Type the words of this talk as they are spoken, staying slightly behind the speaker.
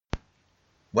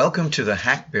Welcome to the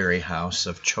Hackberry House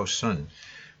of Chosun.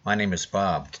 My name is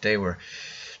Bob. Today we're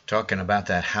talking about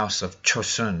that House of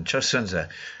Chosun. Chosun's an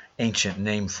ancient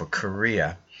name for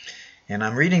Korea. And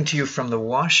I'm reading to you from the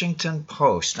Washington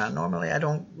Post. Now, normally I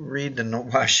don't read the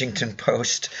Washington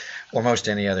Post or most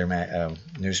any other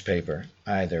newspaper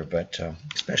either, but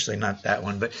especially not that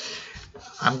one. But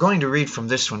I'm going to read from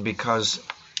this one because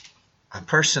a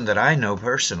person that I know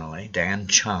personally, Dan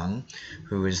Chung,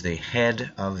 who is the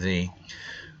head of the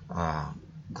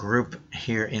group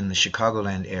here in the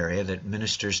Chicagoland area that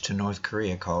ministers to North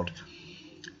Korea called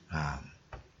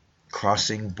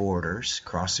Crossing Borders,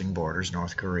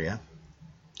 North Korea.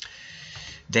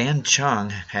 Dan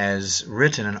Chung has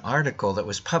written an article that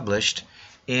was published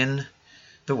in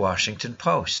the Washington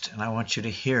Post, and I want you to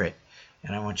hear it,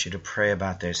 and I want you to pray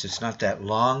about this. It's not that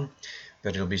long,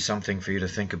 but it'll be something for you to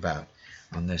think about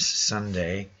on this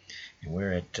Sunday. And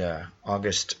we're at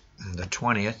August the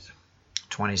 20th,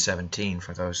 2017,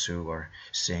 for those who are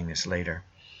seeing this later.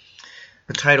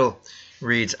 The title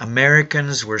reads,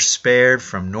 Americans were spared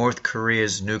from North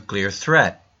Korea's nuclear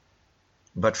threat,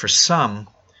 but for some,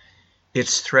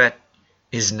 its threat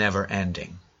is never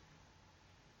ending.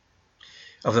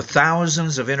 Of the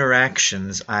thousands of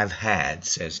interactions I've had,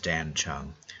 says Dan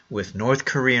Chung, with North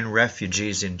Korean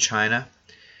refugees in China,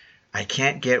 I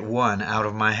can't get one out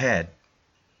of my head.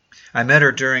 I met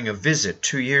her during a visit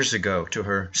 2 years ago to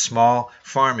her small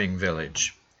farming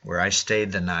village, where I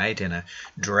stayed the night in a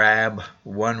drab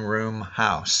one-room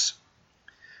house.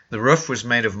 The roof was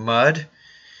made of mud,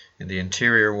 and the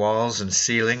interior walls and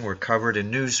ceiling were covered in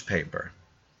newspaper.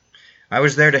 I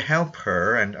was there to help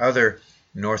her and other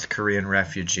North Korean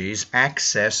refugees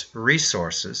access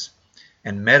resources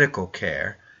and medical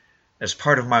care as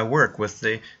part of my work with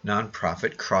the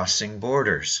nonprofit Crossing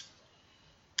Borders.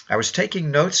 I was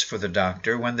taking notes for the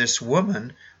doctor when this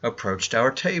woman approached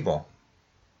our table.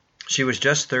 She was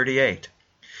just 38,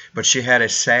 but she had a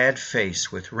sad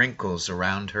face with wrinkles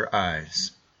around her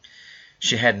eyes.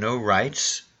 She had no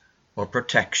rights or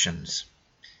protections.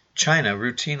 China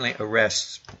routinely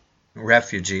arrests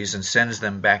refugees and sends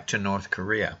them back to North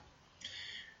Korea,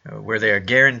 where they are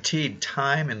guaranteed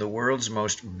time in the world's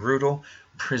most brutal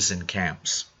prison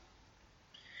camps.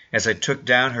 As I took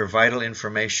down her vital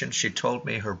information, she told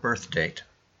me her birth date.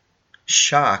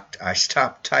 Shocked, I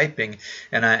stopped typing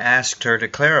and I asked her to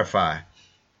clarify.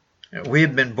 We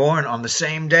had been born on the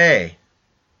same day,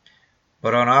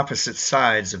 but on opposite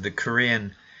sides of the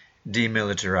Korean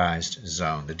Demilitarized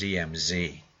Zone, the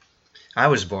DMZ. I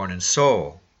was born in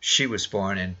Seoul. She was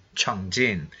born in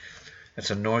Cheongjin. That's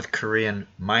a North Korean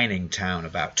mining town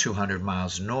about 200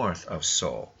 miles north of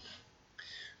Seoul.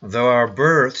 Though our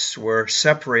births were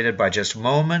separated by just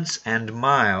moments and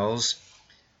miles,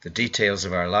 the details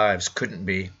of our lives couldn't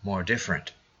be more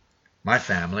different. My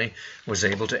family was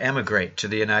able to emigrate to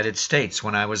the United States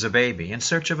when I was a baby in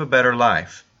search of a better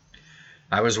life.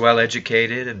 I was well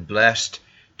educated and blessed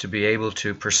to be able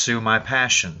to pursue my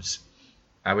passions.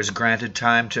 I was granted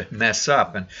time to mess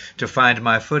up and to find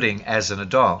my footing as an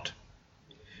adult.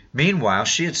 Meanwhile,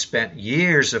 she had spent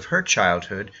years of her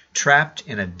childhood trapped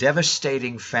in a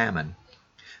devastating famine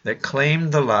that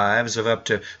claimed the lives of up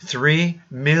to 3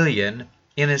 million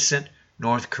innocent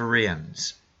North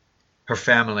Koreans. Her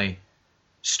family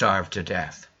starved to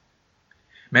death.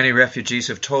 Many refugees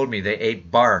have told me they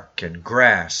ate bark and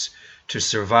grass to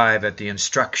survive at the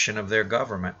instruction of their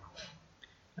government.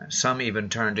 Some even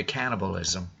turned to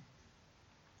cannibalism.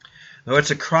 Though it's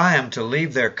a crime to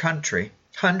leave their country,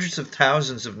 hundreds of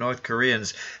thousands of North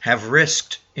Koreans have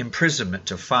risked imprisonment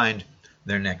to find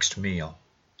their next meal.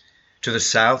 To the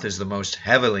south is the most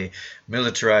heavily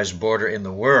militarized border in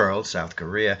the world, South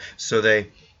Korea, so they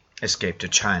escaped to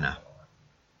China.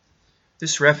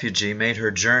 This refugee made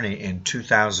her journey in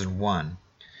 2001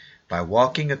 by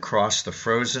walking across the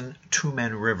frozen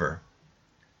Tumen River,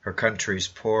 her country's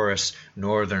porous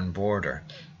northern border.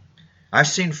 I've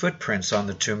seen footprints on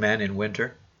the Tumen in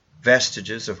winter,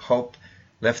 vestiges of hope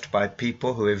left by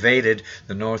people who evaded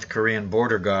the North Korean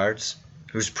border guards,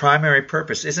 whose primary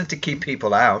purpose isn't to keep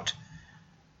people out,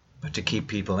 but to keep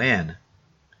people in.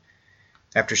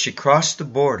 After she crossed the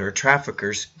border,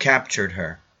 traffickers captured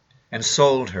her and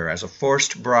sold her as a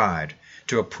forced bride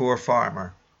to a poor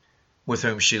farmer with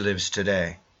whom she lives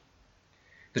today.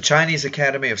 The Chinese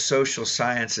Academy of Social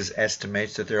Sciences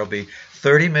estimates that there will be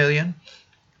 30 million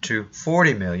to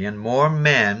 40 million more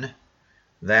men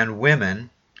than women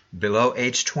below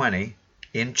age 20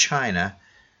 in China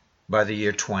by the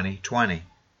year 2020.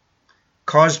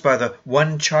 Caused by the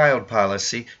one-child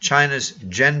policy, China's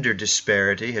gender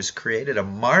disparity has created a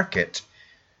market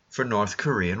for North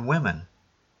Korean women.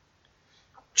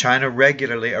 China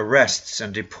regularly arrests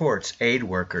and deports aid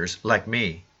workers like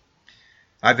me.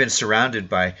 I've been surrounded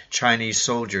by Chinese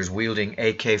soldiers wielding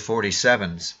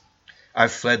AK-47s.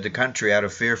 I've fled the country out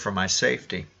of fear for my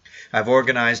safety. I've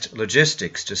organized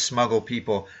logistics to smuggle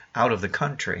people out of the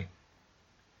country.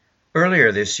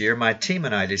 Earlier this year, my team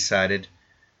and I decided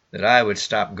that I would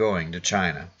stop going to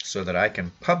China so that I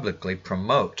can publicly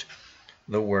promote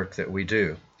the work that we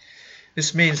do.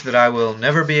 This means that I will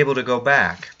never be able to go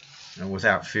back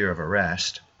without fear of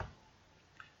arrest.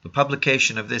 The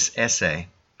publication of this essay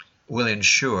will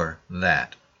ensure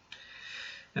that.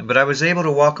 But I was able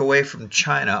to walk away from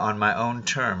China on my own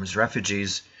terms.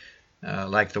 Refugees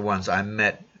like the ones I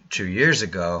met 2 years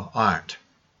ago aren't.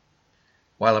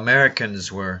 While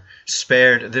Americans were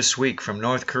spared this week from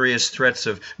North Korea's threats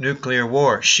of nuclear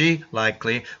war, she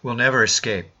likely will never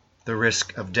escape the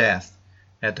risk of death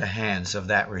at the hands of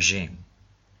that regime.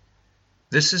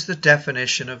 This is the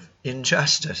definition of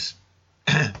injustice.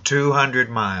 200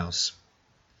 miles.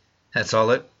 That's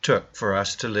all it took for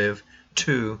us to live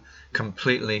 2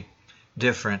 completely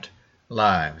different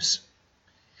lives.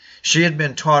 She had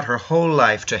been taught her whole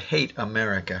life to hate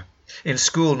America. In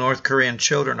school, North Korean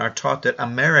children are taught that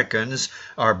Americans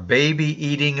are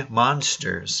baby-eating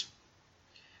monsters.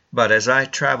 But as I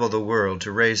travel the world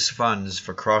to raise funds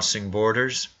for crossing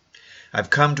borders, I've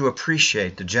come to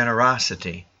appreciate the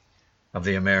generosity of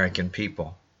the American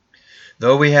people.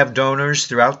 Though we have donors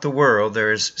throughout the world,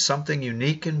 there is something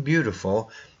unique and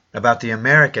beautiful about the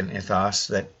American ethos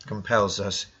that compels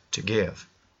us to give.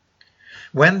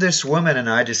 When this woman and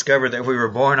I discovered that we were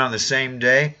born on the same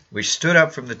day, we stood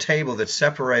up from the table that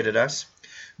separated us,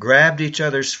 grabbed each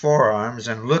other's forearms,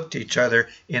 and looked each other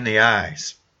in the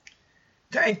eyes.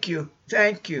 Thank you,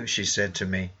 she said to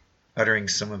me, uttering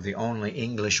some of the only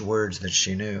English words that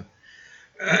she knew.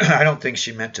 I don't think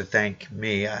she meant to thank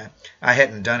me. I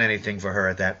hadn't done anything for her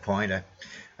at that point.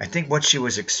 I think what she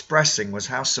was expressing was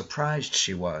how surprised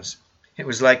she was. It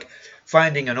was like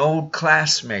finding an old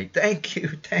classmate.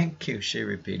 Thank you, she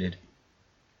repeated.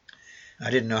 I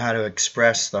didn't know how to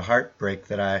express the heartbreak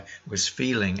that I was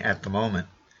feeling at the moment.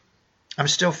 I'm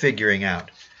still figuring out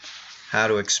how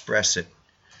to express it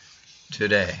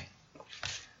today,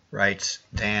 writes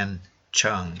Dan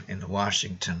Chung in the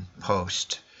Washington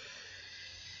Post.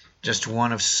 Just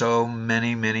one of so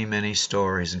many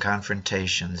stories and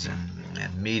confrontations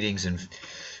and meetings and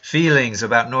feelings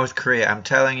about North Korea. I'm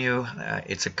telling you,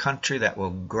 it's a country that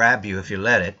will grab you if you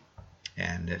let it.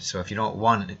 And so if you don't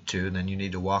want it to, then you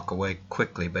need to walk away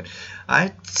quickly. But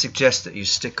I suggest that you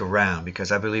stick around,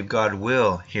 because I believe God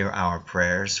will hear our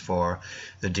prayers for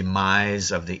the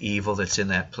demise of the evil that's in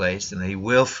that place, and that He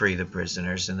will free the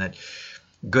prisoners, and that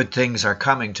good things are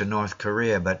coming to North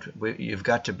Korea. But you've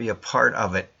got to be a part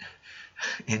of it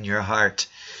in your heart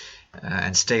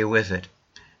and stay with it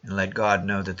and let God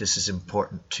know that this is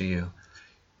important to you.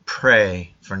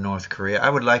 Pray for North Korea. I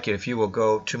would like it if you will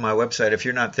go to my website if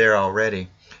you're not there already,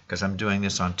 because I'm doing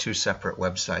this on 2 separate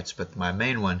websites, but my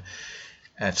main one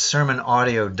at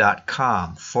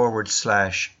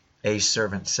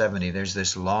sermonaudio.com/aservant70. There's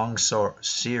this long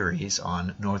series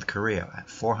on North Korea,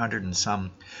 400 and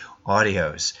some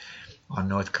audios on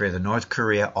North Korea, the North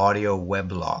Korea audio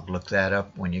weblog. Look that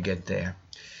up when you get there.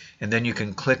 And then you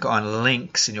can click on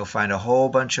links and you'll find a whole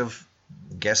bunch of,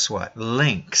 guess what,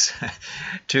 links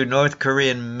to North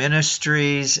Korean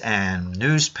ministries and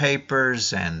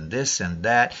newspapers and this and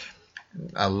that.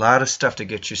 A lot of stuff to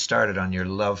get you started on your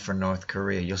love for North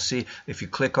Korea. You'll see, if you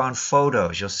click on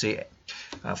photos, you'll see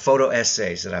photo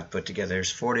essays that I've put together.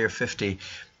 There's 40 or 50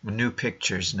 new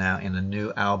pictures now in a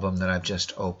new album that I've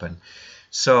just opened.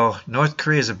 So North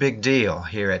Korea is a big deal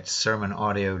here at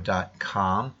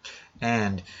sermonaudio.com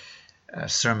and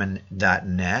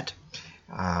sermon.net.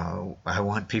 I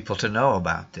want people to know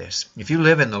about this. If you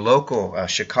live in the local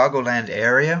Chicagoland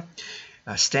area,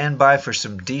 stand by for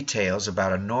some details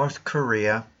about a North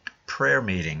Korea prayer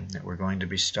meeting that we're going to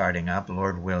be starting up,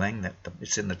 Lord willing.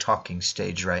 It's in the talking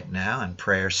stage right now and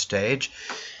prayer stage,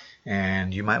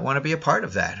 and you might want to be a part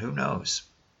of that. Who knows?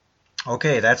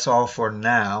 Okay, that's all for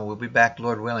now. We'll be back,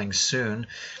 Lord willing, soon.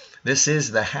 This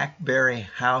is the Hackberry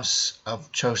House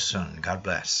of Chosun. God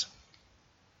bless.